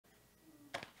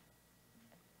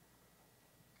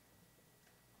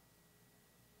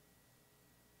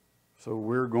So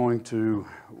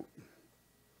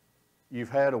you've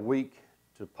had a week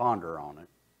to ponder on it.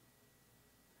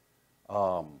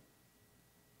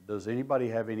 Does anybody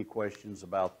have any questions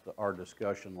about our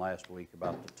discussion last week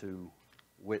about the two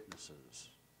witnesses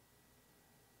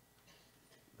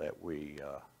that we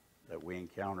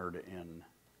encountered in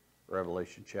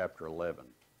Revelation chapter 11?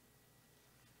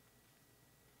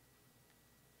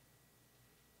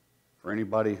 For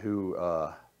anybody who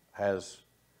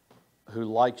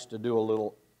likes to do a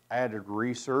little added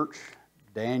research,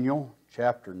 Daniel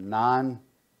chapter 9.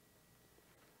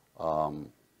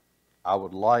 I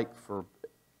would like for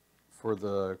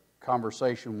the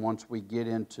conversation once we get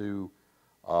into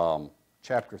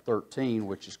chapter 13,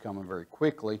 which is coming very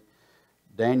quickly,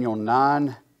 Daniel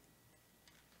 9,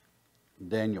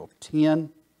 Daniel 10.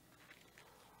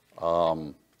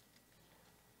 Well,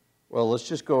 let's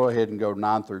just go ahead and go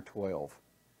 9 through 12.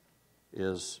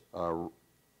 Is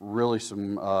really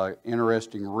some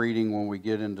interesting reading when we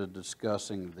get into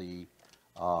discussing the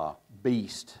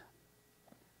beast,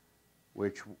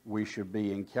 which we should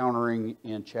be encountering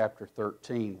in chapter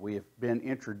 13. We have been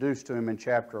introduced to him in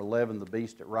chapter 11, the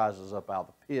beast that rises up out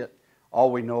of the pit.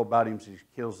 All we know about him is he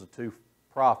kills the two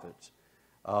prophets,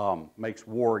 makes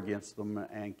war against them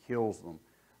and kills them.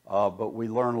 But we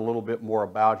learn a little bit more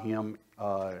about him.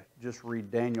 Just read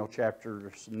Daniel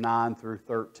chapters 9 through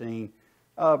 13.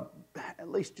 At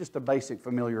least just a basic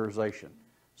familiarization.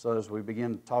 So as we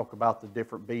begin to talk about the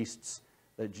different beasts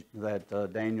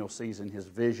that Daniel sees in his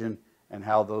vision and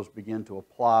how those begin to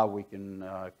apply, we can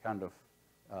kind of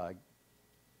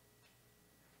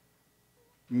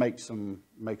make some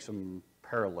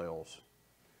parallels.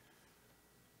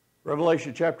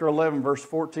 Revelation chapter 11, verse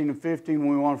 14 and 15,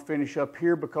 we want to finish up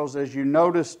here because as you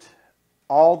noticed,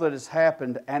 all that has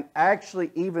happened, and actually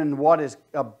even what is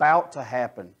about to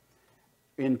happen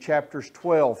in chapters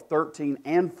 12, 13,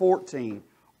 and 14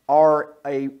 are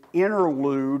an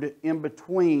interlude in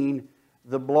between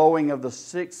the blowing of the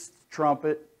sixth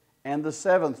trumpet and the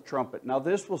seventh trumpet. Now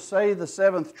this will say the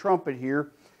seventh trumpet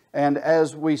here, and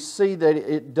as we see that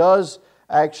it does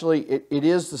actually, it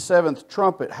is the seventh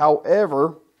trumpet.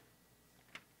 However,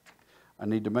 I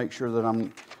need to make sure that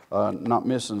I'm not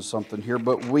missing something here,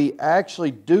 but we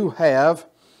actually do have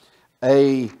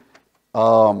a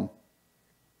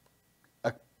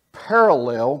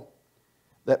parallel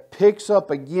that picks up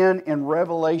again in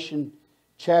Revelation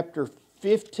chapter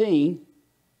 15,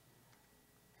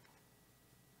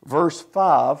 verse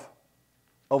 5,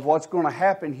 of what's going to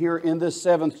happen here in this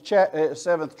seventh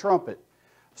trumpet.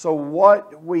 So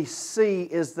what we see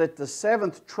is that the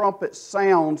seventh trumpet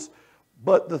sounds,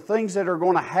 but the things that are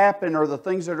going to happen or the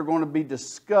things that are going to be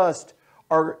discussed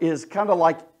is kind of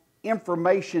like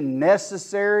information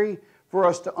necessary for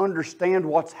us to understand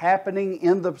what's happening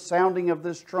in the sounding of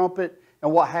this trumpet and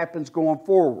what happens going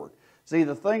forward. See,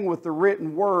 the thing with the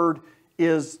written word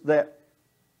is that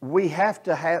we have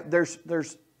to have,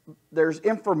 there's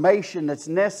information that's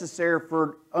necessary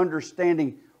for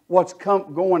understanding what's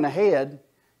going ahead.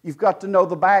 You've got to know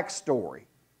the backstory.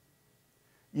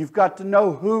 You've got to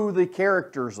know who the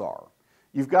characters are.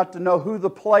 You've got to know who the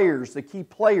key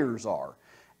players are.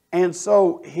 And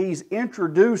so he's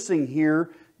introducing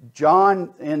here,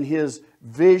 John in his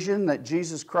vision that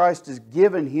Jesus Christ has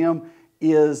given him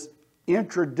is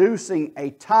introducing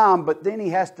a time, but then he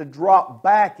has to drop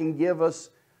back and give us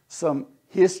some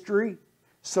history,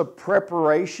 some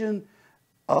preparation,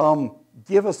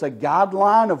 give us a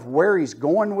guideline of where he's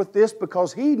going with this,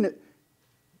 because it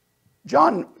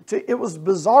was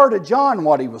bizarre to John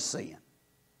what he was seeing.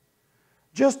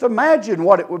 Just imagine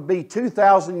what it would be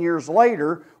 2,000 years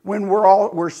later when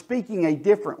we're speaking a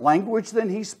different language than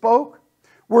he spoke.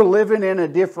 We're living in a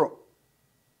different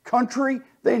country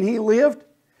than he lived.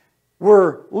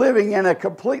 We're living in a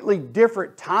completely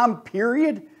different time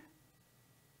period.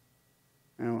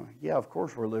 Yeah, of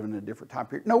course we're living in a different time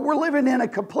period. No, we're living in a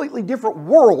completely different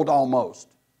world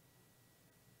almost.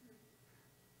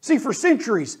 See, for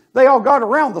centuries, they all got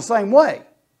around the same way.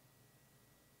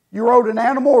 You rode an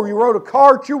animal or you rode a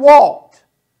cart, you walked.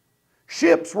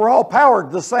 Ships were all powered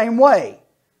the same way,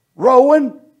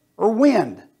 rowing or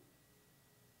wind.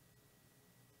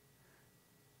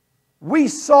 We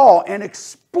saw an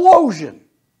explosion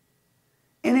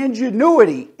in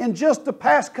ingenuity in just the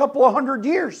past couple of 100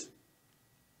 years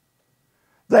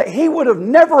that he would have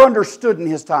never understood in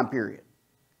his time period.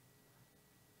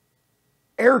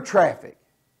 Air traffic.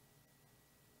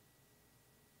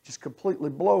 Just completely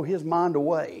blow his mind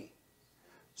away.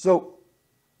 So,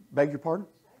 beg your pardon?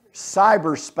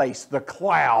 Cyberspace, the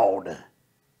cloud.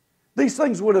 These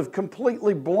things would have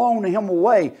completely blown him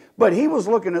away. But he was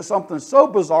looking at something so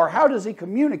bizarre. How does he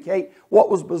communicate what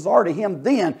was bizarre to him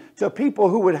then to people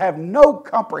who would have no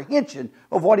comprehension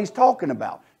of what he's talking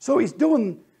about? So he's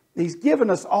given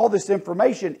us all this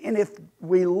information. And if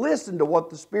we listen to what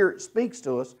the Spirit speaks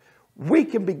to us, we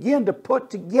can begin to put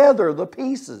together the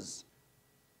pieces,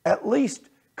 at least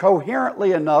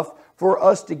coherently enough for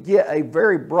us to get a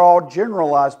very broad,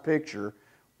 generalized picture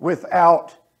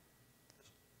without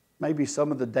maybe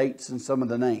some of the dates and some of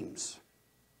the names.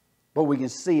 But we can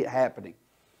see it happening.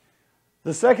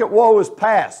 The second woe is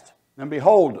past, and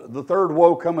behold, the third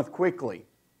woe cometh quickly.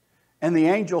 And the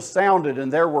angel sounded,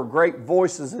 and there were great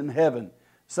voices in heaven,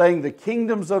 saying, the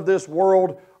kingdoms of this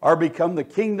world are become the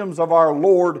kingdoms of our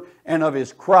Lord and of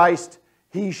His Christ.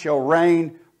 He shall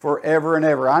reign forever and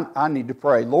ever. I need to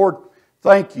pray. Lord,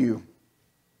 thank you.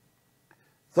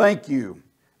 Thank you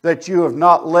that you have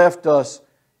not left us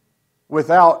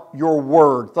without your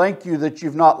word. Thank you that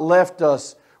you've not left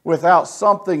us without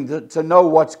something to know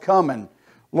what's coming.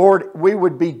 Lord, we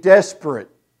would be desperate.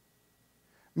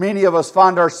 Many of us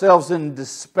find ourselves in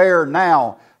despair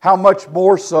now. How much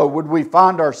more so would we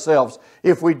find ourselves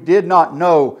if we did not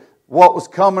know what was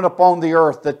coming upon the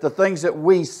earth, that the things that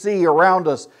we see around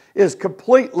us is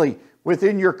completely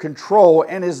within your control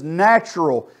and is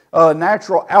natural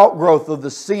outgrowth of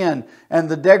the sin and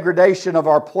the degradation of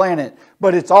our planet.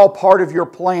 But it's all part of your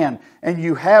plan. And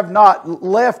you have not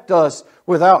left us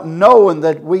without knowing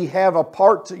that we have a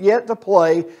part yet to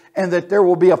play and that there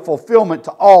will be a fulfillment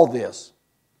to all this.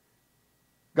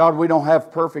 God, we don't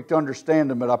have perfect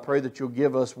understanding, but I pray that you'll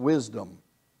give us wisdom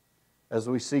as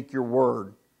we seek your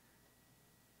word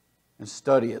and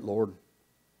study it, Lord.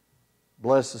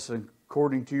 Bless us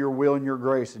according to your will and your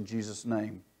grace in Jesus'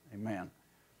 name. Amen.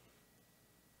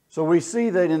 So we see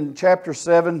that in chapter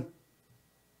 7,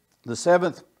 the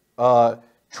seventh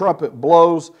trumpet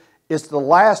blows. It's the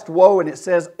last woe, and it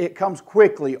says it comes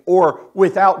quickly or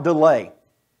without delay.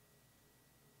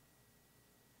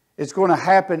 It's going to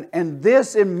happen, and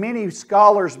this in many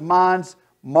scholars' minds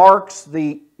marks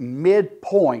the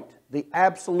midpoint, the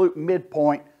absolute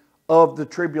midpoint of the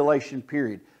tribulation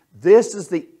period. This is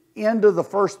the end of the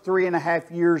first 3.5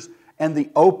 years and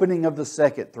the opening of the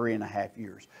second 3.5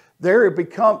 years. There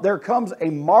comes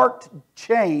a marked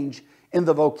change in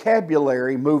the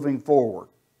vocabulary moving forward.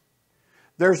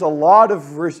 There's a lot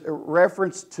of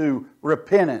reference to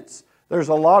repentance. There's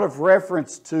a lot of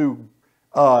reference to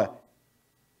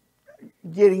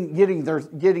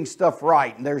getting stuff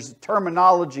right. And there's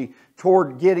terminology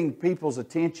toward getting people's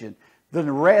attention. Then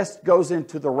the rest goes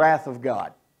into the wrath of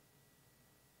God.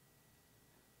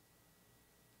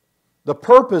 The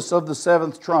purpose of the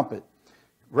seventh trumpet.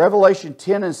 Revelation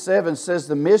 10:7 says,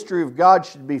 the mystery of God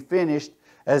should be finished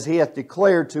as He hath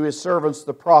declared to His servants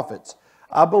the prophets.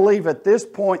 I believe at this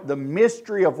point the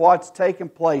mystery of what's taken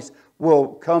place will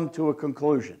come to a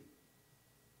conclusion.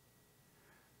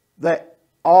 That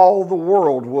all the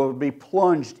world will be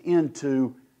plunged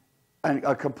into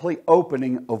a complete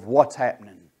opening of what's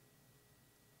happening.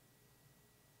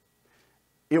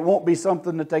 It won't be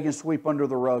something that they can sweep under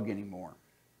the rug anymore.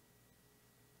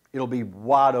 It'll be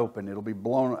wide open. It'll be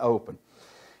blown open.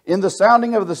 In the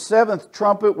sounding of the seventh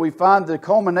trumpet, we find the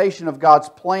culmination of God's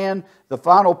plan, the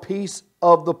final piece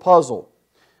of the puzzle.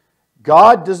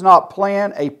 God does not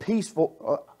plan a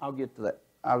peaceful... I'll get to that.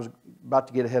 I was about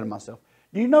to get ahead of myself.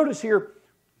 Do you notice here...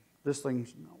 This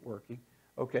thing's not working.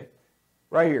 Okay.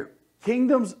 Right here.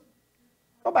 Kingdoms...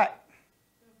 Go back.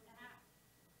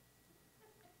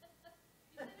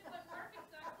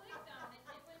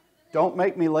 Don't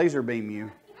make me laser beam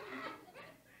you.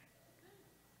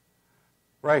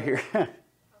 Right here.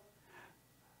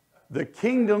 The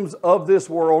kingdoms of this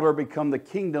world are become the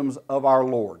kingdoms of our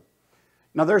Lord.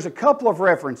 Now there's a couple of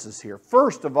references here.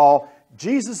 First of all,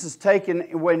 Jesus is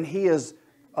taken when He is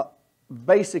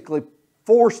basically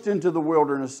forced into the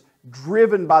wilderness,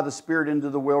 driven by the Spirit into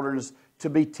the wilderness to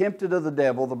be tempted of the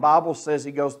devil. The Bible says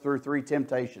He goes through 3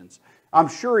 temptations. I'm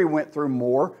sure He went through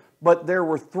more, but there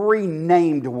were 3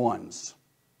 named ones.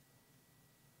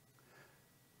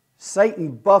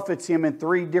 Satan buffets Him in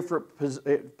 3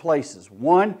 different places.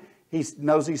 One, he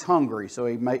knows he's hungry, so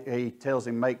he tells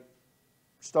him, make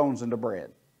stones into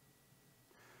bread.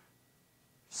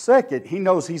 Second, he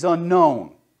knows he's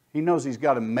unknown. He knows he's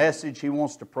got a message he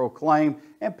wants to proclaim,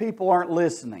 and people aren't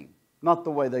listening. not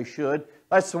the way they should.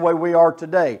 That's the way we are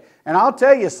today. And I'll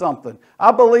tell you something.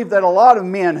 I believe that a lot of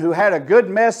men who had a good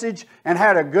message and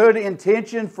had a good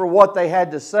intention for what they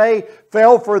had to say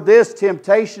fell for this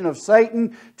temptation of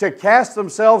Satan to cast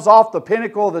themselves off the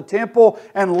pinnacle of the temple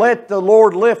and let the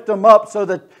Lord lift them up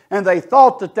and they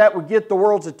thought that that would get the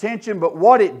world's attention, but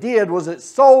what it did was it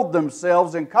sold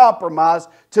themselves in compromise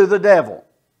to the devil.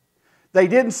 They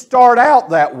didn't start out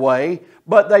that way,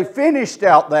 but they finished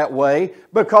out that way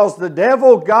because the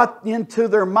devil got into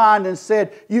their mind and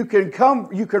said, you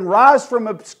can rise from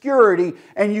obscurity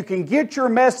and you can get your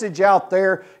message out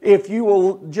there if you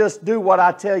will just do what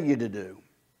I tell you to do.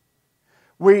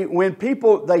 When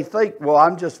people, they think, well,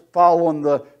 I'm just following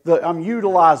I'm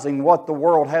utilizing what the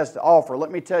world has to offer.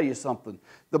 Let me tell you something.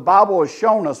 The Bible has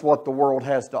shown us what the world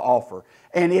has to offer.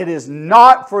 And it is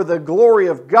not for the glory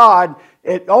of God.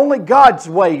 Only God's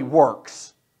way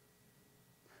works.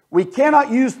 We cannot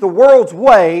use the world's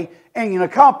way and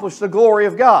accomplish the glory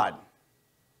of God.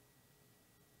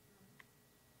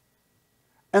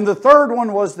 And the third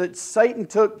one was that Satan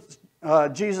took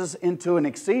Jesus into an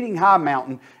exceeding high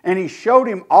mountain and he showed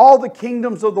him all the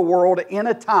kingdoms of the world in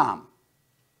a time.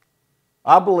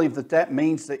 I believe that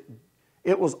means that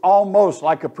it was almost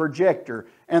like a projector,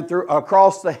 and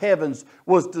across the heavens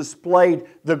was displayed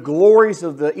the glories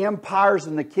of the empires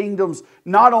and the kingdoms,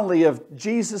 not only of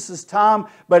Jesus' time,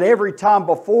 but every time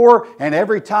before and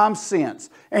every time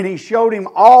since. And he showed him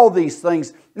all these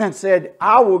things and said,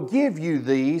 I will give you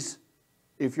these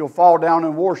if you'll fall down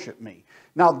and worship me.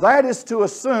 Now that is to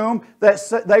assume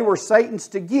that they were Satan's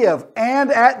to give,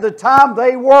 and at the time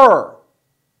they were.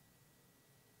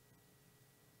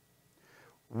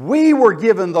 We were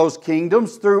given those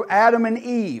kingdoms through Adam and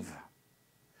Eve.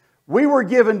 We were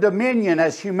given dominion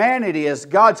as humanity, as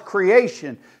God's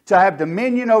creation, to have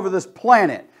dominion over this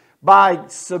planet. By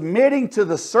submitting to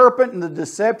the serpent and the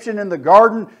deception in the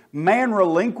garden, man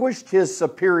relinquished his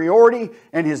superiority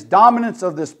and his dominance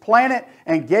of this planet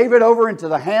and gave it over into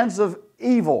the hands of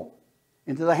evil,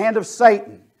 into the hand of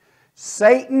Satan.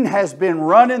 Satan has been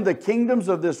running the kingdoms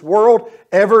of this world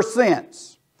ever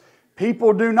since.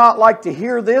 People do not like to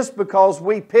hear this because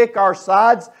we pick our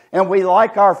sides and we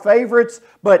like our favorites,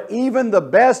 but even the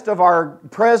best of our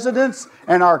presidents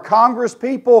and our Congress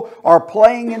people are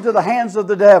playing into the hands of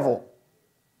the devil.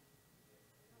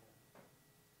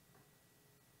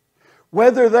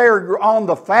 Whether they're on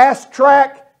the fast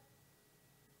track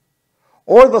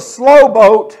or the slow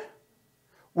boat,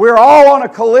 we're all on a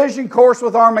collision course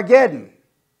with Armageddon.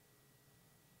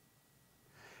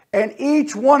 And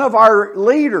each one of our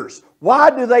leaders, why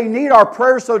do they need our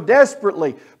prayer so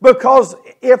desperately? Because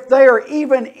if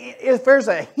there's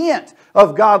a hint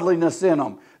of godliness in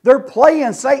them, they're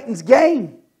playing Satan's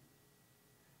game.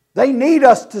 They need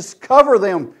us to cover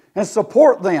them and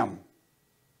support them.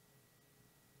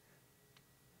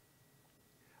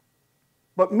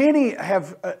 But many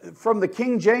have, from the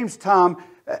King James time,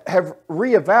 have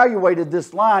reevaluated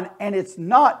this line, and it's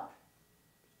not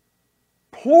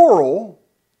plural.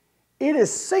 It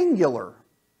is singular.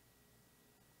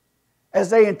 As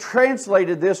they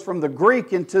translated this from the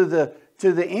Greek into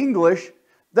the English,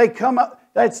 they come up,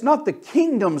 that's not the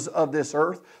kingdoms of this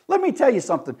earth. Let me tell you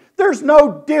something. There's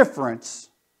no difference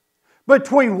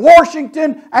between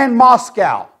Washington and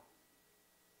Moscow.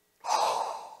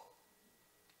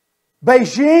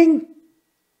 Beijing,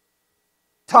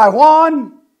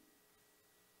 Taiwan,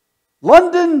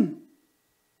 London,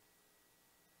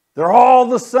 they're all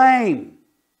the same.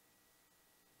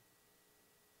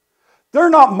 They're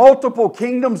not multiple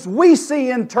kingdoms. We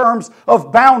see in terms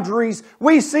of boundaries.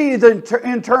 We see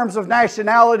in terms of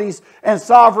nationalities and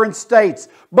sovereign states.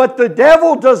 But the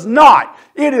devil does not.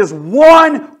 It is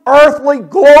one earthly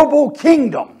global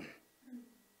kingdom.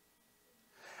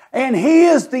 And he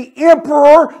is the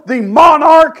emperor, the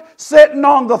monarch, sitting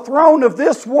on the throne of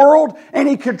this world, and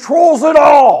he controls it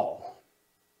all.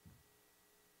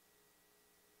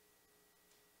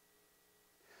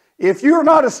 If you're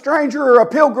not a stranger or a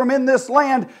pilgrim in this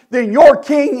land, then your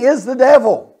king is the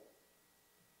devil.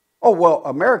 Oh, well,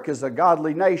 America's a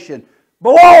godly nation.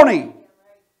 Baloney!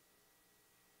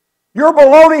 Your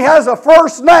baloney has a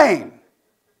first name.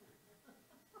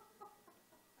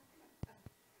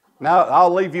 Now,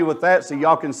 I'll leave you with that so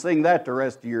y'all can sing that the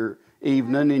rest of your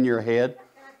evening in your head.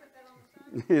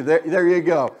 There you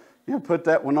go. You put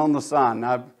that one on the sign.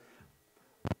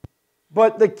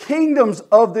 But the kingdoms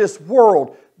of this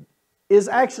world is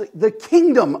actually, the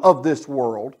kingdom of this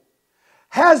world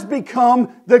has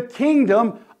become the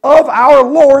kingdom of our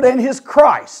Lord and His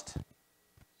Christ.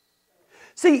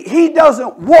 See, He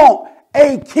doesn't want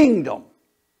a kingdom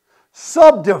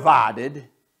subdivided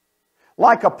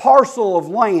like a parcel of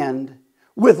land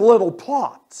with little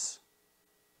plots.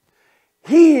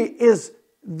 This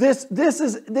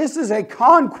is a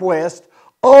conquest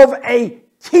of a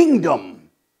kingdom.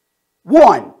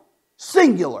 One,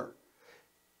 singular.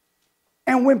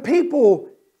 And when people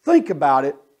think about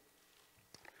it,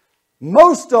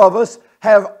 most of us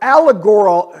have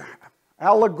allegoricized.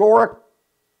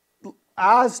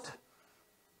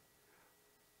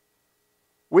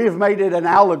 We have made it an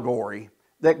allegory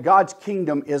that God's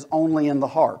kingdom is only in the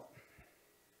heart.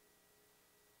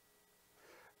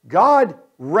 God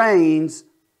reigns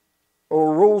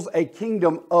or rules a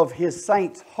kingdom of His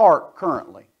saints' heart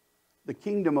currently. The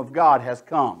kingdom of God has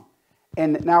come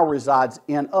and it now resides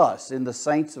in us, in the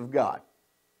saints of God.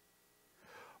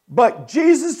 But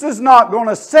Jesus is not going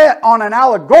to sit on an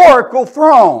allegorical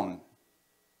throne.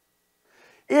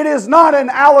 It is not an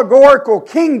allegorical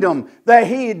kingdom that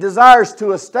He desires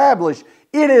to establish.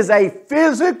 It is a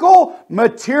physical,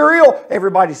 material.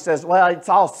 Everybody says, well, it's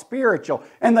all spiritual.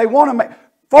 And they want to make...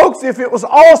 Folks, if it was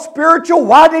all spiritual,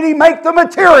 why did He make the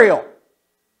material?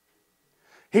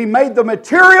 He made the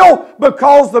material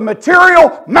because the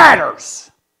material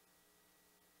matters.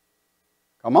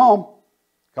 Come on.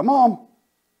 Come on.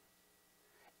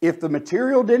 If the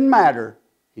material didn't matter,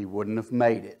 He wouldn't have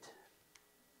made it.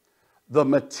 The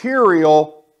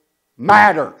material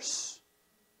matters.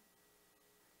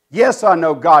 Yes, I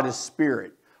know God is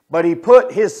spirit, but He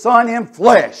put His Son in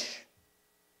flesh.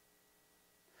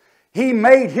 He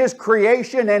made His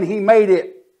creation and He made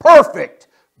it perfect,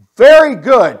 very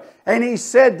good. And He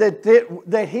said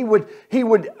that He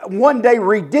would one day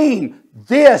redeem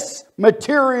this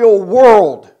material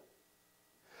world.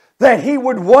 That He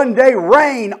would one day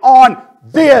reign on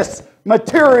this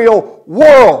material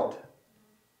world.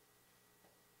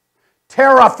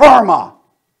 Terra firma.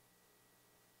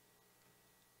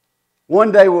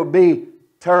 One day will be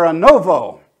terra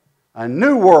novo, a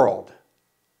new world.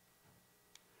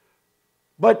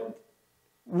 But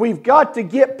we've got to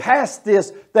get past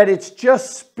this, that it's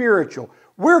just spiritual.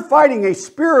 We're fighting a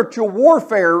spiritual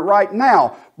warfare right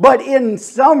now, but in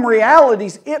some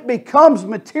realities it becomes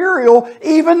material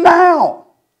even now.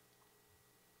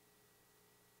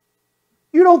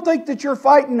 You don't think that you're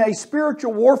fighting a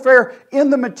spiritual warfare in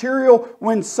the material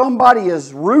when somebody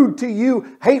is rude to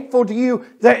you, hateful to you,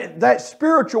 that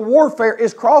spiritual warfare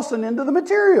is crossing into the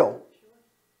material.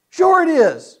 Sure it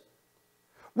is.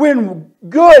 When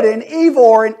good and evil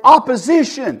are in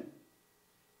opposition.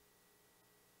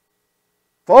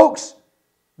 Folks,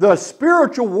 the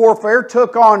spiritual warfare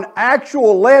took on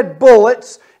actual lead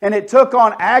bullets and it took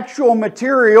on actual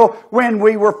material when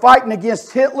we were fighting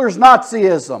against Hitler's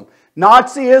Nazism.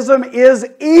 Nazism is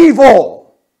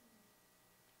evil.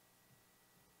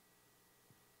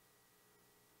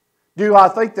 Do I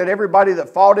think that everybody that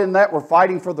fought in that were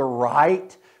fighting for the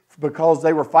right because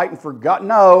they were fighting for God?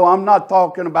 No, I'm not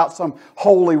talking about some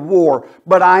holy war.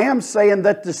 But I am saying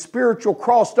that the spiritual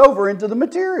crossed over into the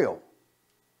material.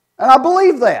 And I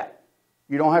believe that.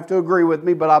 You don't have to agree with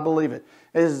me, but I believe it.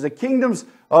 As the kingdoms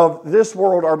of this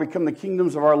world are become the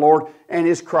kingdoms of our Lord and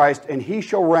His Christ, and He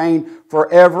shall reign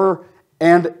forever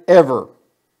and ever.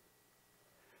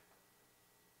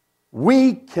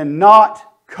 We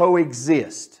cannot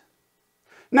coexist.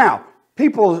 Now,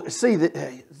 people see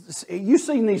that. You've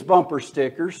seen these bumper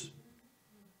stickers.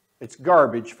 It's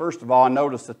garbage. First of all, I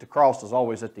notice that the cross is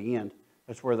always at the end.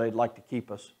 That's where they'd like to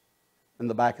keep us, in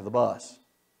the back of the bus.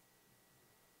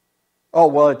 Oh,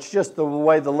 well, it's just the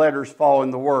way the letters fall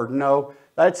in the Word. No,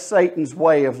 that's Satan's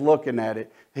way of looking at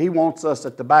it. He wants us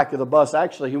at the back of the bus.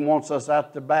 Actually, he wants us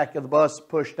out the back of the bus,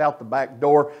 pushed out the back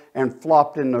door, and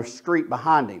flopped in the street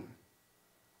behind Him.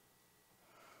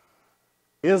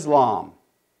 Islam,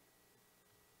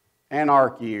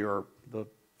 anarchy, or the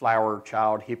flower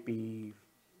child hippie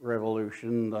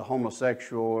revolution, the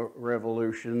homosexual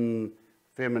revolution,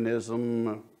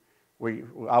 feminism,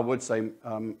 I would say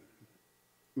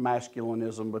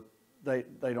masculinism, but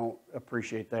they don't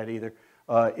appreciate that either.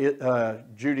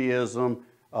 Judaism,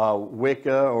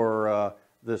 Wicca, or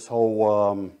this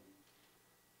whole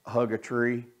hug a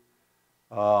tree,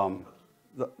 all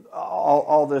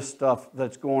this stuff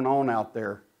that's going on out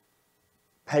there,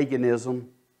 paganism.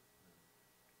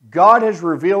 God has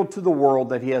revealed to the world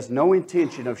that He has no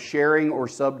intention of sharing or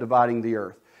subdividing the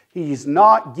earth. He's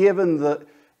not given the...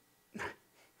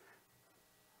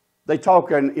 They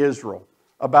talk in Israel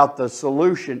about the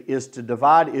solution is to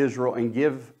divide Israel and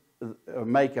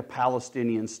make a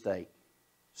Palestinian state.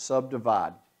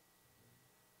 Subdivide.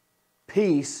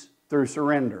 Peace through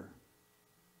surrender.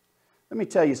 Let me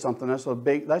tell you something. That's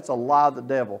a lie of the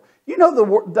devil. You know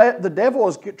the devil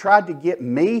has tried to get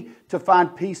me to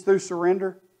find peace through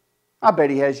surrender. I bet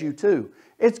He has you too.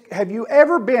 Have you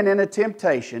ever been in a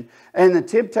temptation and the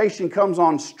temptation comes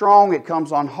on strong, it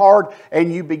comes on hard,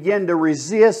 and you begin to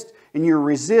resist, and you're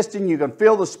resisting, you can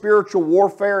feel the spiritual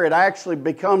warfare, it actually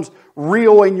becomes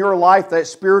real in your life, that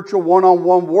spiritual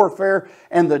one-on-one warfare,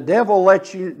 and the devil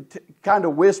lets you, kind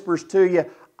of whispers to you,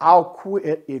 I'll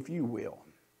quit if you will.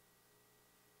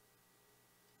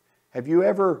 Have you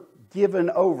ever given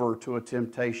over to a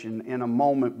temptation in a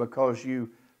moment because you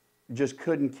just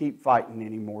couldn't keep fighting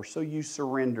anymore, so you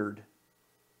surrendered?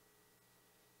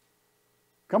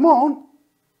 Come on.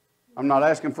 I'm not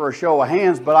asking for a show of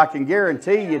hands, but I can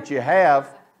guarantee that you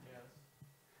have.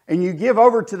 And you give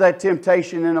over to that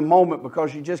temptation in a moment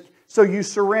because so you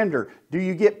surrender. Do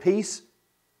you get peace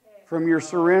from your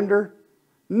surrender?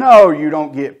 No, you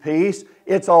don't get peace.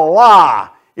 It's a lie.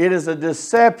 It is a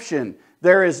deception.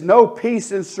 There is no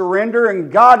peace in surrender,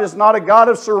 and God is not a God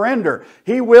of surrender.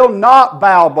 He will not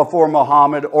bow before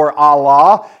Muhammad or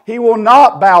Allah. He will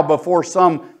not bow before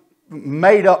some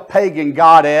made-up pagan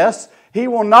goddess. He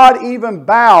will not even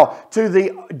bow to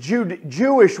the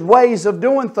Jewish ways of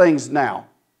doing things now.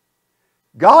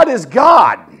 God is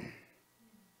God.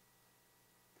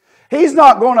 He's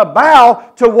not going to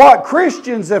bow to what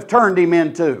Christians have turned Him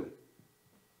into.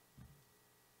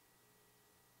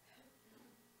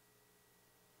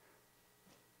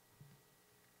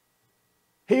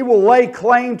 He will lay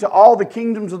claim to all the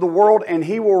kingdoms of the world and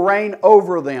He will reign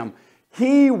over them.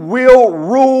 He will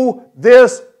rule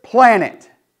this planet.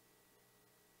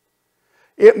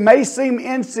 It may seem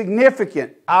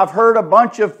insignificant. I've heard a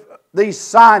bunch of these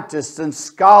scientists and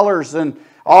scholars and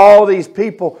all these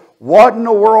people. What in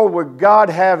the world would God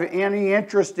have any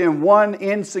interest in one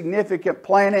insignificant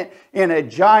planet in a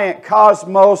giant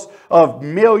cosmos of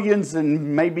millions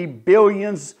and maybe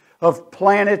billions of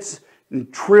planets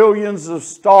and trillions of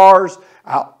stars?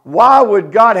 Why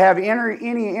would God have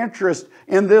any interest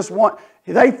in this one?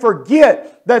 They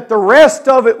forget that the rest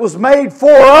of it was made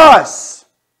for us.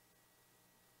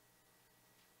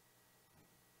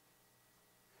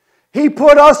 He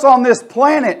put us on this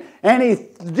planet and He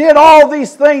did all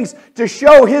these things to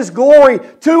show His glory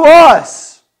to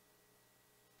us.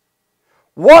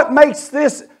 What makes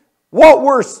this,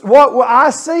 what I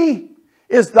see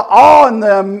is the awe and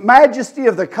the majesty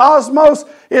of the cosmos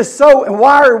is so, and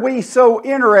why are we so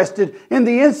interested in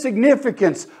the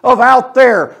insignificance of out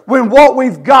there when what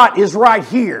we've got is right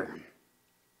here?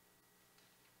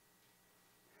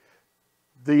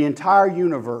 The entire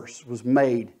universe was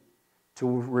made to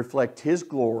reflect His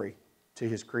glory to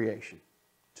His creation,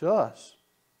 to us.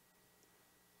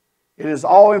 It is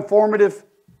all informative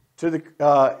to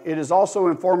the. It is also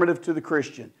informative to the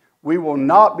Christian. We will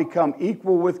not become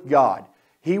equal with God.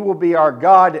 He will be our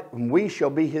God, and we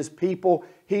shall be His people.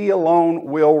 He alone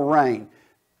will reign.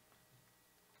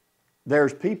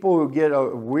 There's people who get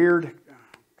a weird,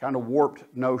 kind of warped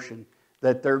notion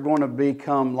that they're going to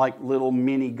become like little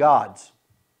mini gods.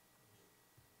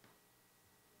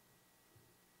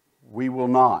 We will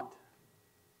not.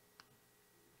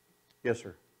 Yes,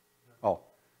 sir. Oh.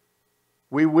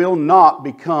 We will not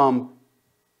become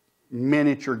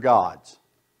miniature gods.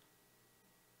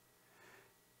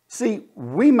 See,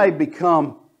 we may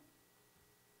become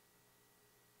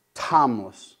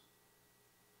timeless,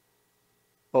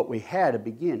 but we had a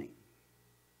beginning.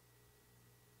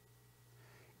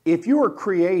 If you are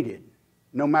created,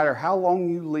 no matter how long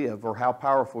you live or how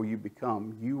powerful you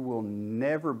become, you will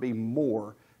never be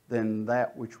more than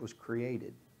that which was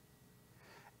created.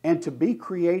 And to be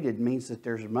created means that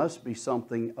there must be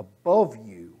something above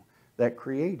you that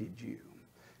created you.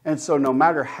 And so no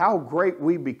matter how great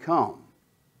we become,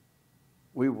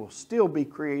 we will still be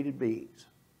created beings.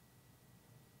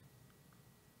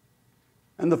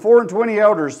 And the 4 and 20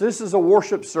 elders, this is a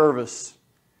worship service.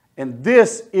 And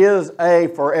this is a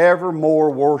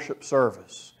forevermore worship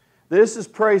service. This is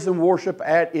praise and worship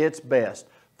at its best.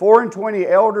 4 and 20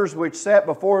 elders which sat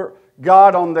before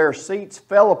God on their seats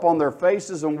fell upon their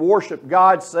faces and worshiped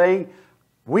God, saying,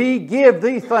 We give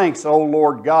Thee thanks, O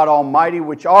Lord God Almighty,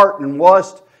 which art and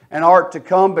wast and art to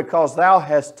come, because Thou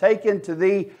hast taken to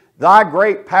Thee Thy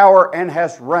great power and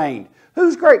hast reigned.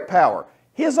 Whose great power?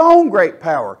 His own great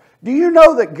power. Do you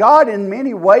know that God in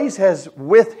many ways has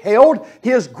withheld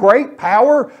His great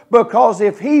power? Because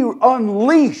if He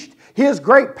unleashed His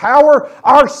great power,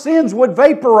 our sins would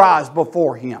vaporize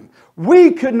before Him.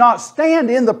 We could not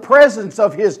stand in the presence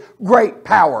of His great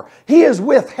power. He has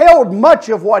withheld much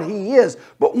of what He is,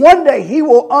 but one day He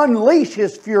will unleash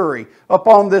His fury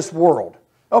upon this world,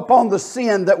 upon the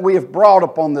sin that we have brought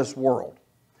upon this world.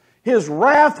 His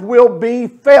wrath will be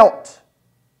felt.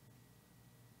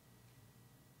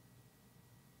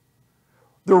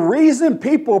 The reason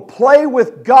people play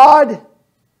with God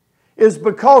is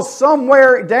because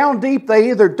somewhere down deep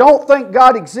they either don't think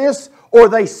God exists or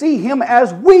they see Him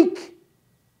as weak.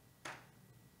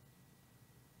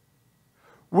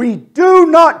 We do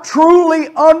not truly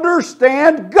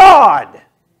understand God.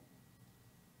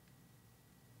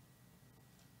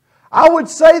 I would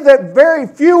say that very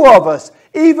few of us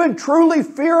even truly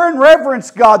fear and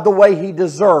reverence God the way He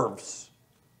deserves.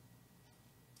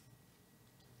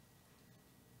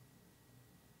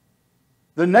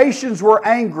 The nations were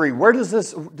angry. Where does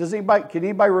this, can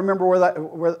anybody remember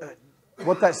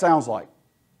what that sounds like?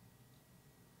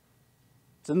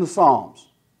 It's in the Psalms.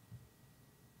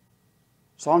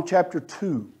 Psalm chapter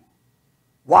 2.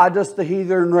 Why does the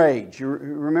heathen rage? You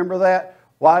remember that?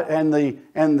 Why, and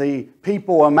the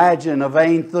people imagine a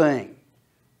vain thing. It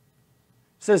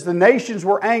says the nations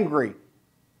were angry,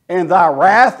 and thy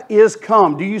wrath is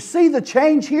come. Do you see the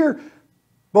change here?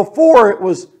 Before it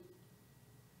was,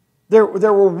 there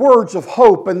were words of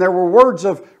hope, and there were words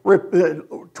of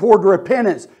toward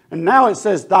repentance. And now it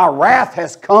says, thy wrath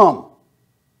has come.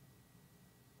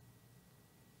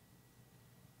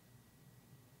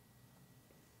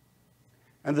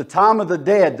 And the time of the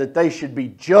dead that they should be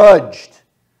judged.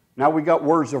 Now we got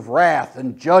words of wrath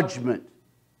and judgment.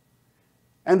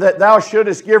 And that thou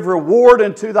shouldest give reward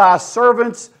unto thy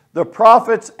servants, the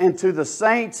prophets, and to the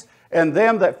saints, and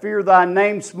them that fear thy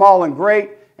name, small and great,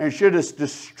 and shouldest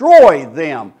destroy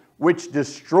them which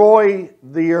destroy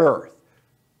the earth.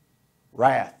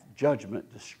 Wrath,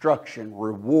 judgment, destruction,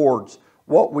 rewards.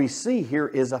 What we see here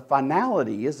is a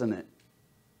finality, isn't it?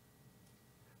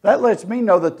 That lets me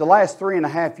know that the last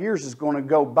 3.5 years is going to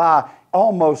go by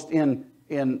almost in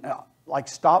like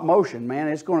stop motion, man.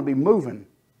 It's going to be moving.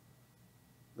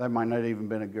 That might not even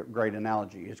been a great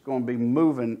analogy. It's going to be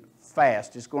moving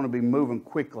fast. It's going to be moving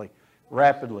quickly,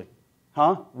 rapidly.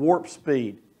 Warp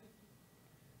speed.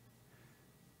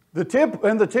 The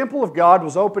temple of God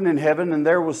was opened in heaven, and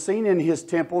there was seen in His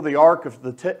temple the ark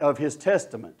of His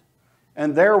testament.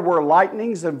 And there were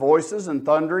lightnings and voices and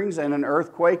thunderings and an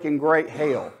earthquake and great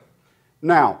hail.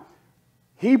 Now,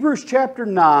 Hebrews chapter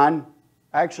 9,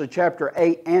 actually chapter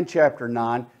 8 and chapter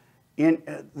 9, in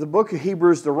the book of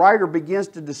Hebrews, the writer begins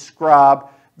to describe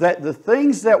that the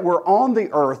things that were on the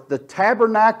earth, the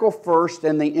tabernacle first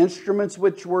and the instruments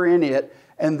which were in it,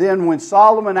 and then when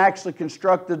Solomon actually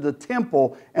constructed the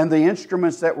temple and the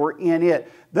instruments that were in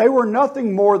it, they were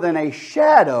nothing more than a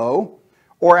shadow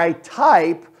or a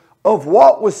type of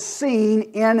what was seen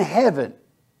in heaven.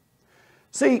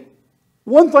 See,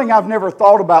 one thing I've never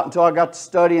thought about until I got to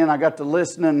studying, I got to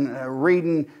listening,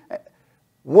 reading.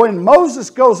 When Moses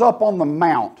goes up on the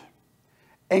mount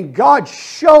and God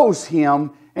shows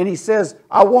him and He says,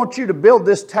 I want you to build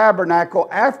this tabernacle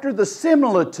after the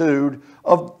similitude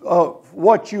of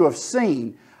what you have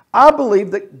seen. I believe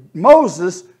that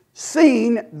Moses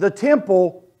seen the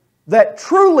temple that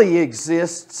truly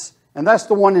exists, and that's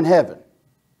the one in heaven.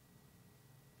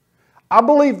 I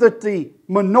believe that the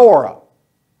menorah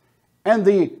and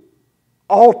the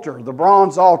altar, the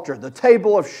bronze altar, the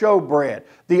table of showbread,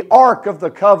 the ark of the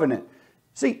covenant.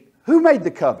 See, who made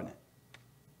the covenant?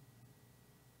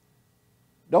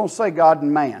 Don't say God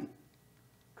and man,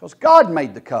 because God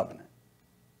made the covenant.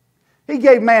 He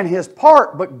gave man his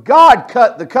part, but God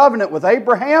cut the covenant with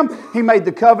Abraham. He made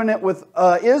the covenant with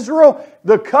Israel.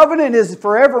 The covenant is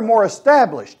forevermore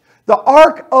established. The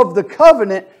ark of the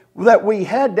covenant that we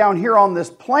had down here on this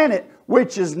planet,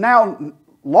 which is now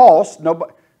lost.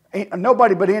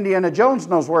 Nobody but Indiana Jones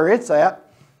knows where it's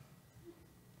at.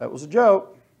 That was a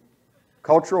joke.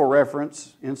 Cultural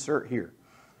reference, insert here.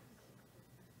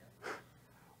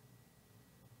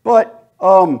 But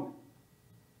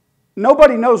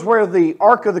nobody knows where the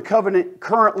Ark of the Covenant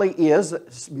currently is.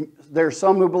 There's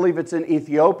some who believe it's in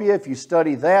Ethiopia, if you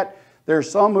study that. There's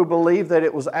some who believe that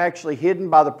it was actually hidden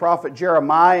by the prophet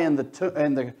Jeremiah in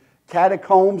the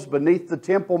catacombs beneath the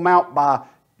Temple Mount by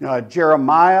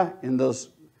Jeremiah. In those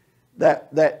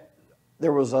that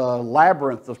there was a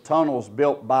labyrinth of tunnels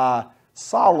built by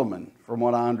Solomon, from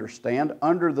what I understand,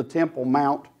 under the Temple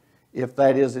Mount, if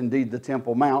that is indeed the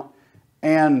Temple Mount.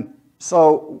 And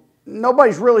so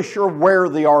nobody's really sure where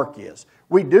the ark is.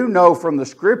 We do know from the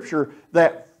Scripture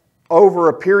that over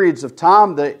a periods of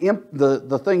time,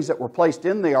 the things that were placed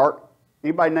in the ark.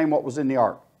 Anybody name what was in the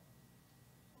ark?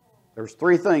 There's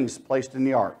 3 things placed in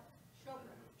the ark: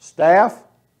 staff,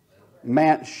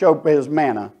 manna,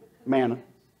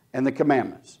 and the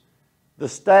commandments. The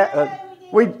staff.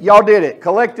 Y'all did it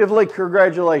collectively.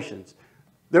 Congratulations.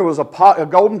 There was a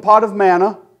golden pot of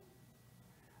manna.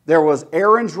 There was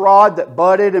Aaron's rod that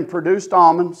budded and produced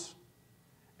almonds.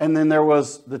 And then there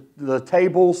was the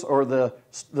tables or the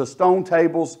the stone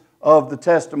tables of the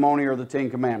testimony or the Ten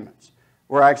Commandments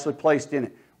were actually placed in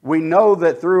it. We know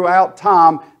that throughout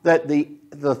time that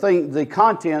the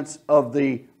contents of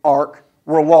the ark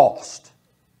were lost.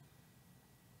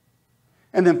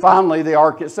 And then finally the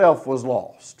ark itself was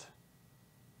lost.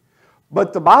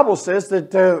 But the Bible says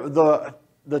that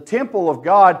the temple of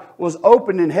God was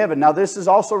open in heaven. Now this is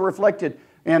also reflected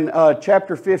in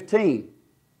chapter 15.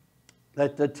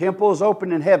 That the temple is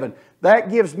open in heaven. That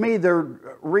gives me the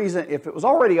reason, if it was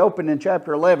already open in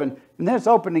chapter 11, and then it's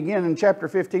open again in chapter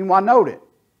 15, why note it?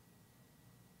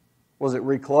 Was it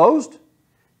reclosed?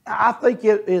 I think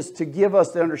it is to give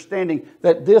us the understanding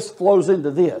that this flows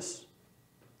into this.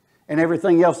 And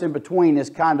everything else in between is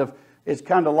kind of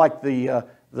like the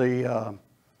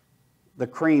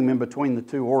cream in between the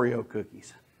two Oreo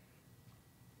cookies.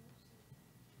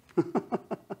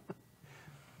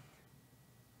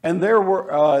 And there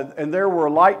were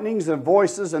lightnings and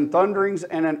voices and thunderings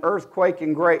and an earthquake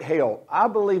and great hail. I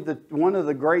believe that one of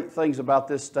the great things about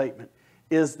this statement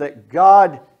is that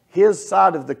God, His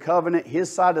side of the covenant,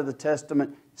 His side of the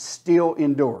testament, still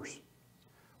endures.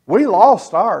 We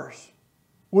lost ours.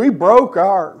 We broke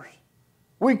ours.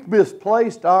 We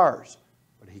misplaced ours.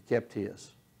 But He kept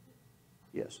His.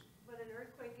 Yes. But an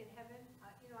earthquake in heaven,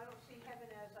 I don't see heaven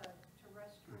as a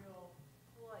terrestrial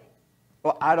place.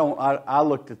 Well, I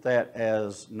looked at that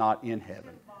as not in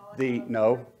heaven.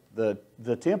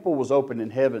 The temple was open in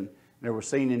heaven. And they were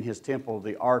seen in His temple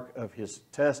the ark of His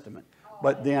testament.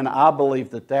 But then I believe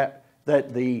that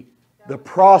the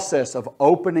process of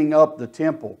opening up the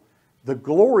temple, the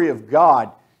glory of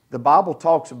God, the Bible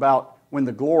talks about when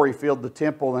the glory filled the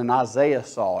temple and Isaiah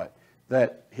saw it,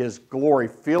 that His glory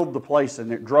filled the place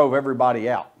and it drove everybody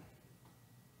out.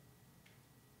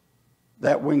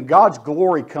 That when God's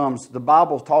glory comes, the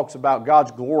Bible talks about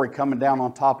God's glory coming down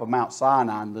on top of Mount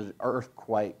Sinai and the earth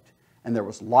quaked and there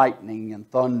was lightning and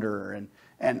thunder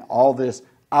and all this.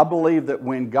 I believe that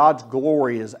when God's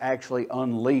glory is actually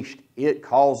unleashed, it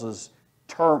causes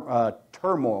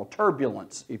turmoil,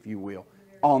 turbulence, if you will,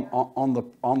 on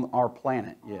our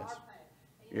planet. Yes.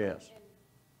 Yes.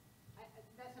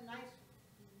 That's a nice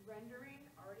rendering,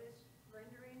 artist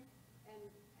rendering,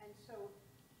 and so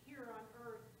here on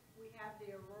Earth we have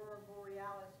the aurora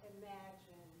borealis.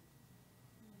 Imagine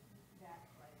that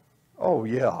place. Oh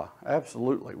yeah,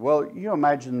 absolutely. Well, you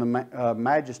imagine the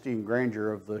majesty and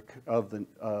grandeur of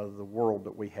the world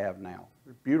that we have now.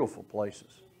 Beautiful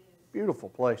places, beautiful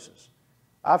places.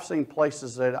 I've seen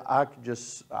places that I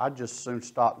just soon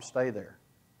stop and stay there.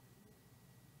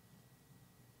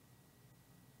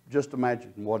 Just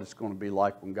imagine what it's going to be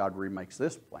like when God remakes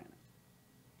this planet.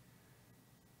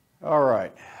 All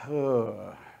right.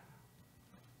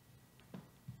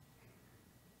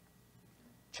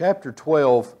 Chapter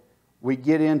 12, we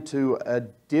get into a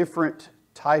different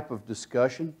type of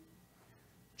discussion.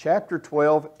 Chapter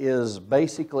 12 is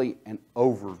basically an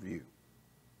overview.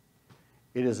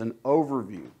 It is an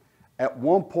overview. At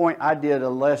one point, I did a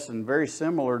lesson very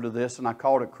similar to this, and I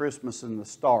called it Christmas in the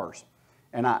Stars.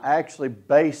 And I actually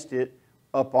based it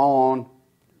upon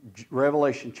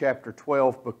Revelation chapter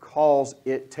 12 because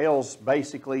it tells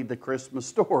basically the Christmas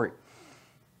story.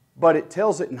 But it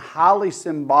tells it in highly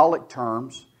symbolic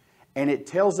terms, and it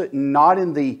tells it not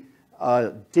in the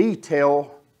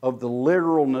detail of the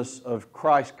literalness of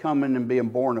Christ coming and being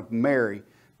born of Mary,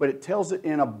 but it tells it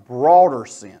in a broader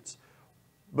sense.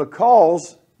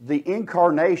 Because the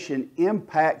incarnation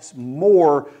impacts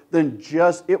more than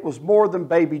just, it was more than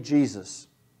baby Jesus.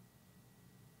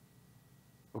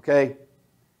 Okay?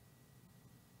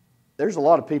 There's a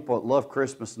lot of people that love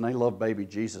Christmas and they love baby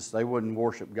Jesus. They wouldn't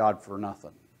worship God for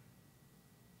nothing.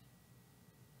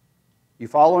 You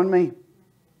following me?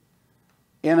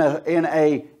 In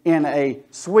a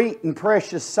sweet and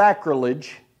precious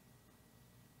sacrilege,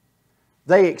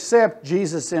 they accept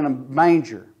Jesus in a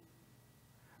manger.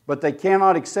 But they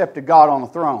cannot accept a God on a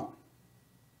throne.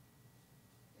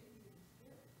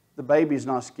 The baby's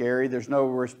not scary. There's no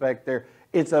respect there.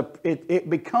 It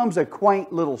becomes a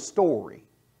quaint little story.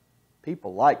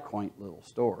 People like quaint little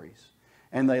stories.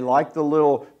 And they like the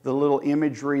little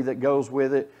imagery that goes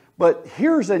with it. But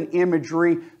here's an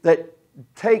imagery that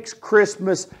takes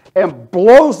Christmas and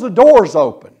blows the doors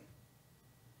open.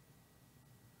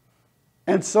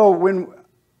 And so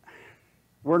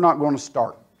we're not going to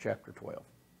start chapter 12.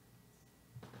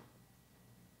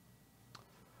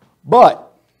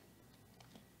 But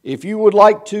if you would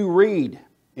like to read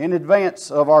in advance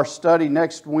of our study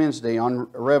next Wednesday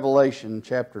on Revelation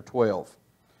chapter 12,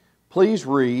 please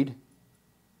read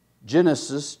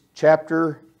Genesis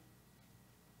chapter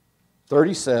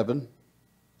 37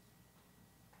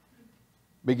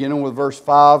 beginning with verse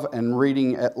 5 and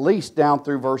reading at least down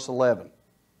through verse 11.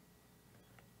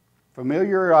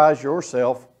 Familiarize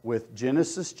yourself with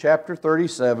Genesis chapter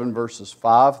 37, verses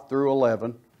 5 through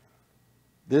 11.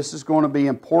 This is going to be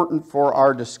important for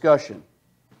our discussion.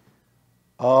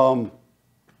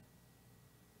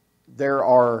 There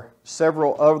are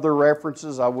several other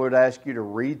references. I would ask you to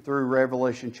read through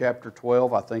Revelation chapter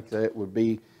 12. I think that it would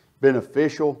be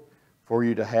beneficial for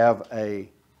you to have a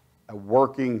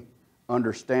working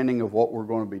understanding of what we're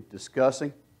going to be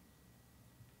discussing.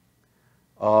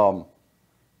 Let's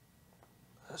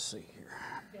see here.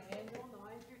 Daniel 9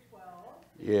 through 12.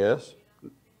 Yes.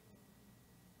 What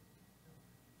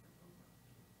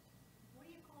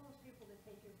do you call those people that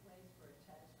take your place for a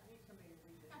test? I need somebody to read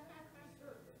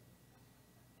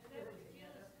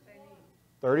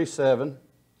this. 37.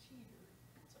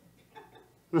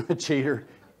 Cheater.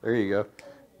 There you go.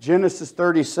 Genesis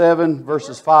 37,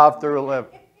 verses 5 through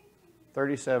 11.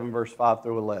 37, verse 5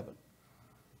 through 11.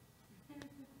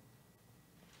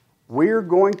 We're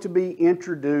going to be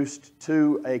introduced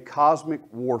to a cosmic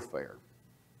warfare,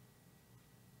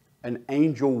 an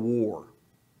angel war.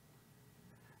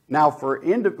 Now, for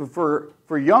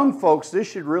young folks, this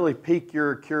should really pique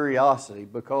your curiosity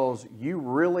because you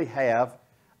really have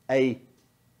a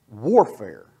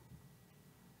warfare.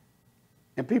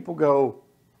 And people go,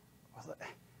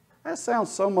 that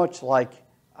sounds so much like,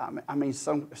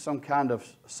 some kind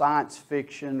of science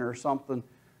fiction or something.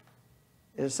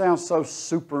 It sounds so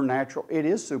supernatural. It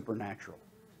is supernatural.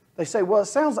 They say, well, it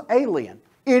sounds alien.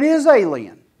 It is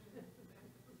alien.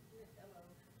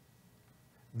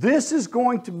 This is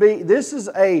going to be,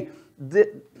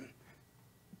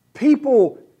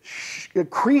 people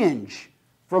cringe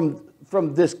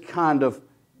from this kind of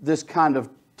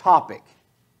topic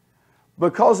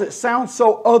because it sounds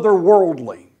so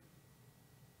otherworldly.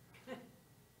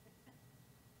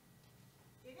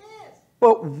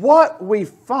 But what we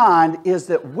find is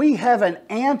that we have an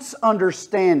ant's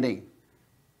understanding.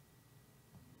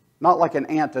 Not like an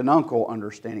aunt and uncle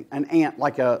understanding. An ant,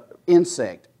 like an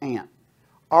insect ant.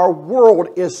 Our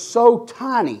world is so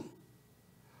tiny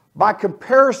by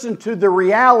comparison to the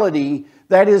reality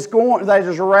that is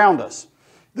around us.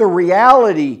 The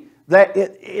reality that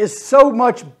it is so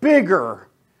much bigger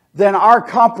than our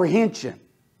comprehension.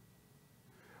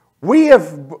 We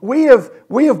have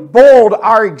boiled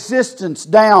our existence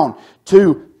down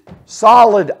to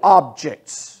solid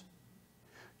objects,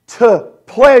 to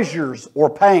pleasures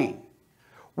or pain.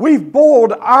 We've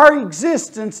boiled our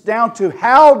existence down to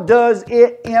how does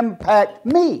it impact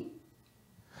me?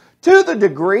 To the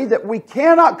degree that we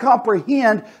cannot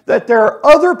comprehend that there are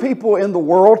other people in the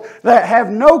world that have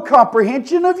no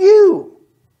comprehension of you.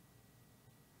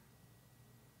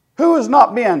 Who has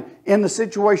not been in the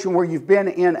situation where you've been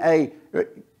in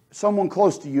someone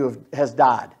close to you has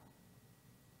died?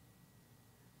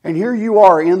 And here you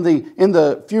are in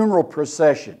the funeral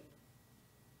procession.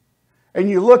 And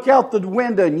you look out the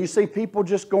window and you see people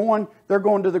just going, they're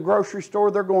going to the grocery store,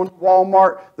 they're going to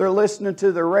Walmart, they're listening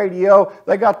to the radio,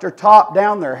 they got their top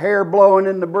down, their hair blowing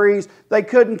in the breeze. They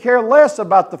couldn't care less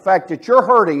about the fact that you're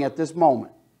hurting at this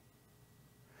moment.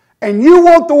 And you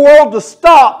want the world to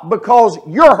stop because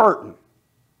you're hurting.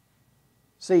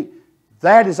 See,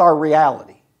 that is our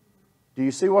reality. Do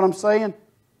you see what I'm saying?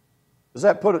 Does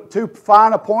that put too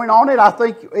fine a point on it? I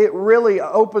think it really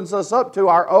opens us up to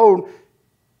our own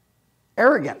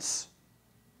arrogance.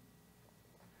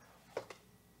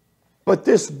 But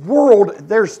this world,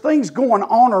 there's things going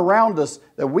on around us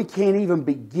that we can't even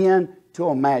begin to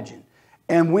imagine.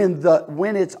 And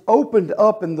when it's opened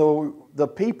up and the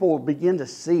people begin to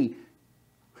see,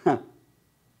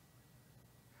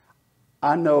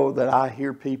 I know that I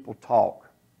hear people talk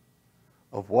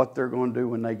of what they're going to do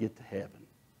when they get to heaven.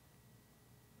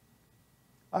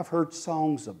 I've heard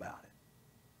songs about it.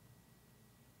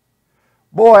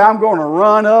 Boy, I'm going to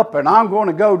run up and I'm going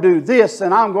to go do this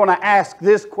and I'm going to ask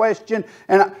this question.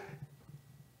 And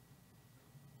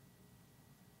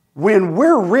when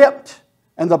we're ripped,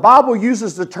 and the Bible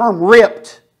uses the term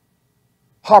ripped,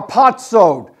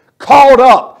 harpazoed, called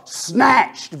up,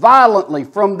 snatched violently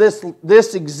from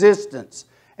this existence,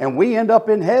 and we end up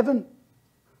in heaven.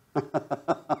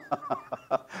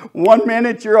 1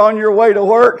 minute you're on your way to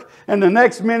work, and the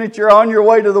next minute you're on your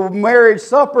way to the marriage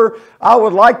supper. I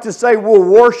would like to say we'll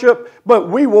worship, but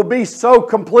we will be so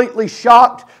completely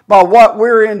shocked by what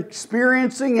we're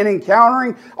experiencing and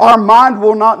encountering. Our mind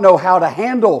will not know how to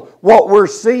handle what we're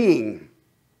seeing.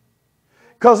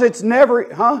 Because it's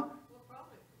never,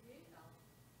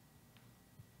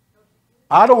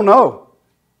 I don't know.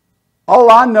 All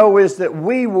I know is that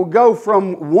we will go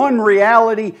from one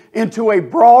reality into a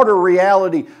broader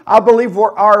reality. I believe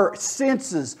where our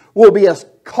senses will be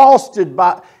accosted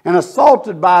by and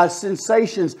assaulted by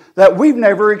sensations that we've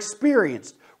never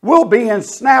experienced. We'll be in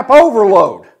snap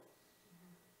overload.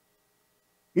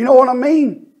 You know what I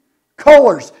mean?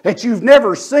 Colors that you've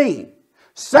never seen.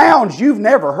 Sounds you've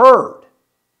never heard.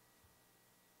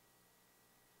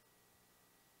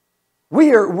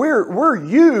 We're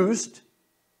used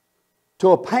to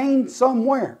a pain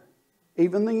somewhere,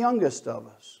 even the youngest of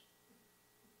us.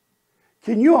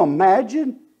 Can you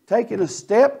imagine taking a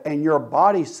step and your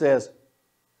body says,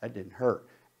 that didn't hurt?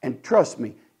 And trust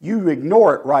me, you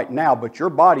ignore it right now, but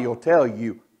your body will tell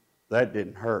you, that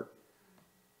didn't hurt.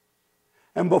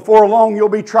 And before long, you'll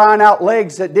be trying out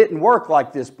legs that didn't work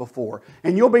like this before.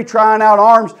 And you'll be trying out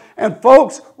arms. And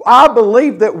folks, I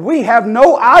believe that we have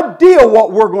no idea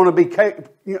what we're going to be,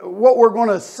 what we're going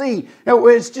to see.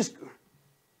 It's just,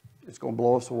 it's going to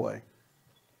blow us away.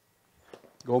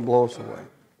 It's going to blow us away.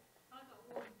 I got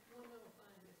one little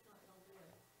thing that's not going to be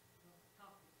a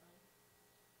topic thing.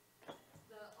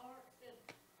 The ark that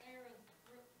Aaron's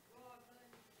rod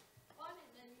thing, why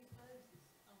didn't they use Moses?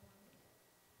 I wonder.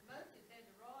 Moses had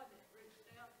the rod that reached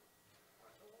out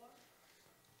for the water.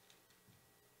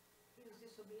 He was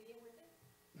disobedient with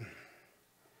it.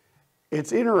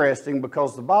 It's interesting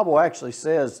because the Bible actually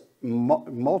says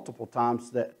multiple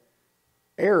times that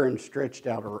Aaron stretched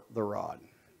out the rod.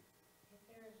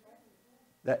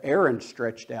 That Aaron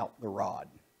stretched out the rod.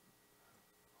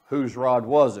 Whose rod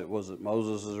was it? Was it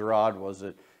Moses' rod? Was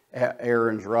it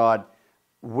Aaron's rod?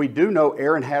 We do know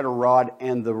Aaron had a rod,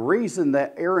 and the reason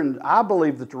that I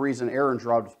believe that the reason Aaron's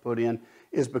rod was put in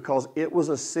is because it was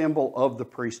a symbol of the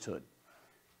priesthood.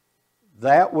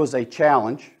 That was a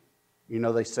challenge. You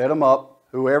know, they set them up.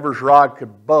 Whoever's rod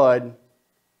could bud.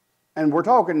 And we're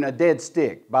talking a dead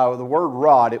stick. By the word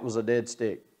rod, it was a dead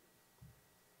stick.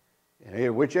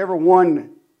 And whichever one,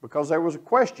 because there was a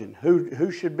question,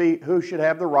 who should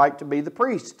have the right to be the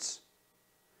priests?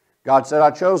 God said,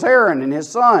 I chose Aaron and his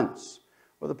sons.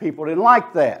 Well, the people didn't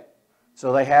like that.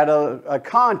 So they had a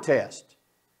contest.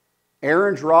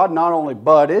 Aaron's rod not only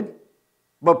budded,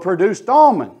 but produced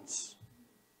almonds.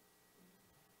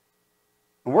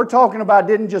 And we're talking about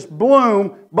didn't just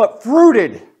bloom, but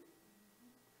fruited.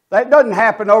 That doesn't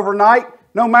happen overnight,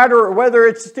 no matter whether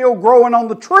it's still growing on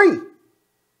the tree.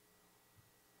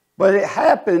 But it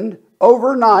happened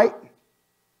overnight,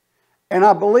 and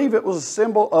I believe it was a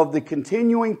symbol of the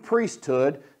continuing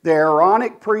priesthood, the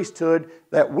Aaronic priesthood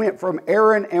that went from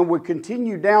Aaron and would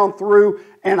continue down through,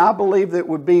 and I believe that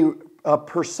would be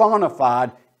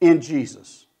personified in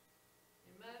Jesus.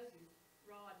 And Moses'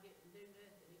 rod didn't do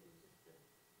nothing, it was just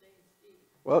a dead stick.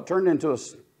 Well, it turned into a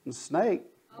snake.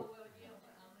 Oh,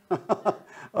 well,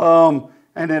 yeah.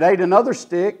 And it ate another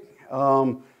stick.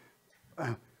 Yeah,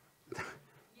 but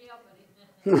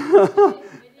it didn't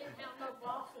have no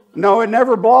blossom. No, it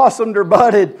never blossomed or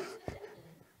budded.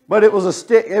 But it was a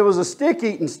stick. It was a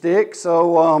stick-eating stick.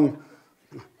 So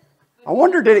I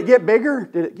wonder, did it get bigger?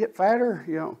 Did it get fatter?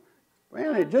 You know,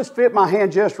 man, it just fit my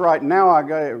hand just right. Now I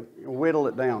got to whittle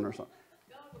it down or something.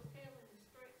 God was telling him to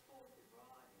stretch forth his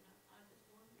rod, and I just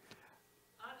wondered.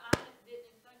 I didn't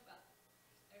even think about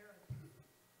Aaron.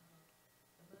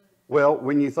 Well,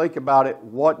 when you think about it,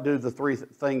 what do the three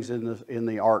things in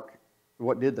the ark?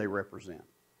 What did they represent?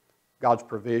 God's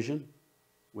provision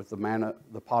with the manna,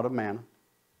 the pot of manna.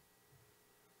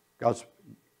 And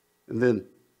then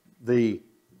the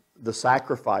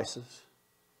sacrifices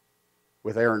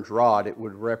with Aaron's rod. It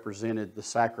would have represented the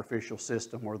sacrificial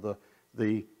system or the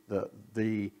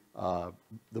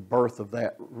birth of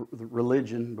that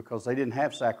religion, because they didn't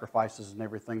have sacrifices and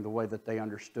everything the way that they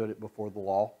understood it before the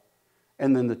law.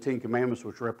 And then the Ten Commandments,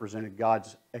 which represented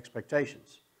God's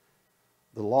expectations,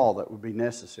 the law that would be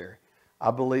necessary.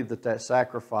 I believe that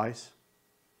sacrifice,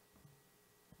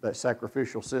 that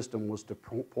sacrificial system was to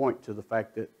point to the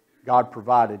fact that God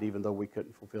provided even though we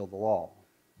couldn't fulfill the law.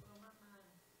 Well, my mind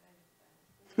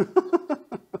is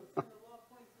satisfied.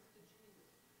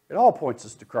 It all points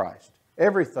us to Christ.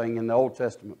 Everything in the Old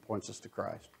Testament points us to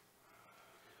Christ.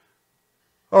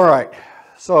 All right.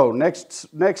 So next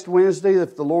Wednesday,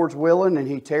 if the Lord's willing and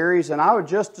He tarries, and I would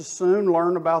just as soon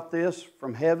learn about this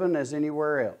from heaven as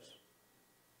anywhere else.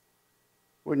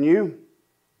 Wouldn't you?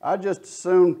 I'd just as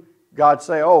soon God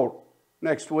say, oh,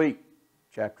 next week,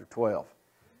 chapter 12.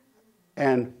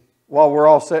 And while we're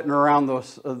all sitting around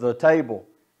the table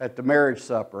at the marriage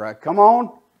supper, come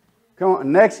on.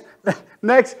 Next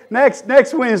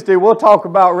Wednesday, we'll talk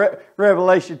about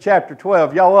Revelation chapter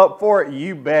 12. Y'all up for it?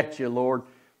 You betcha, Lord.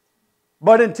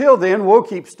 But until then, we'll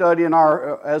keep studying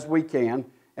as we can.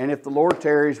 And if the Lord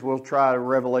tarries, we'll try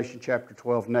Revelation chapter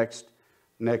 12 next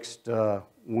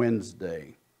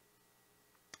Wednesday.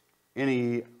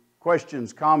 Any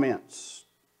questions, comments,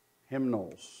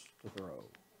 hymnals to throw?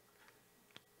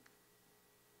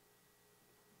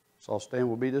 So I'll stand,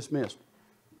 will be dismissed.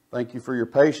 Thank you for your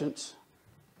patience.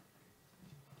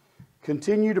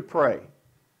 Continue to pray.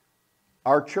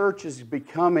 Our church is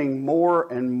becoming more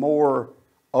and more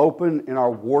open in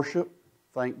our worship,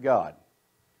 thank God.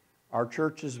 Our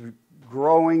church is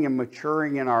growing and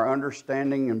maturing in our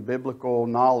understanding and biblical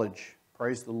knowledge,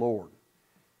 praise the Lord.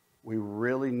 We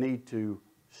really need to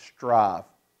strive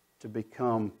to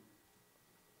become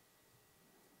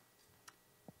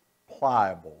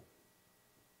pliable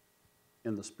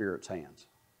in the Spirit's hands,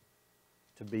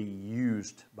 to be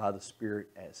used by the Spirit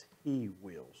as He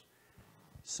wills.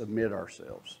 Submit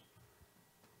ourselves.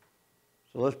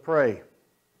 So let's pray.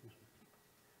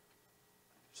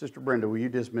 Sister Brenda, will you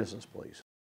dismiss us, please?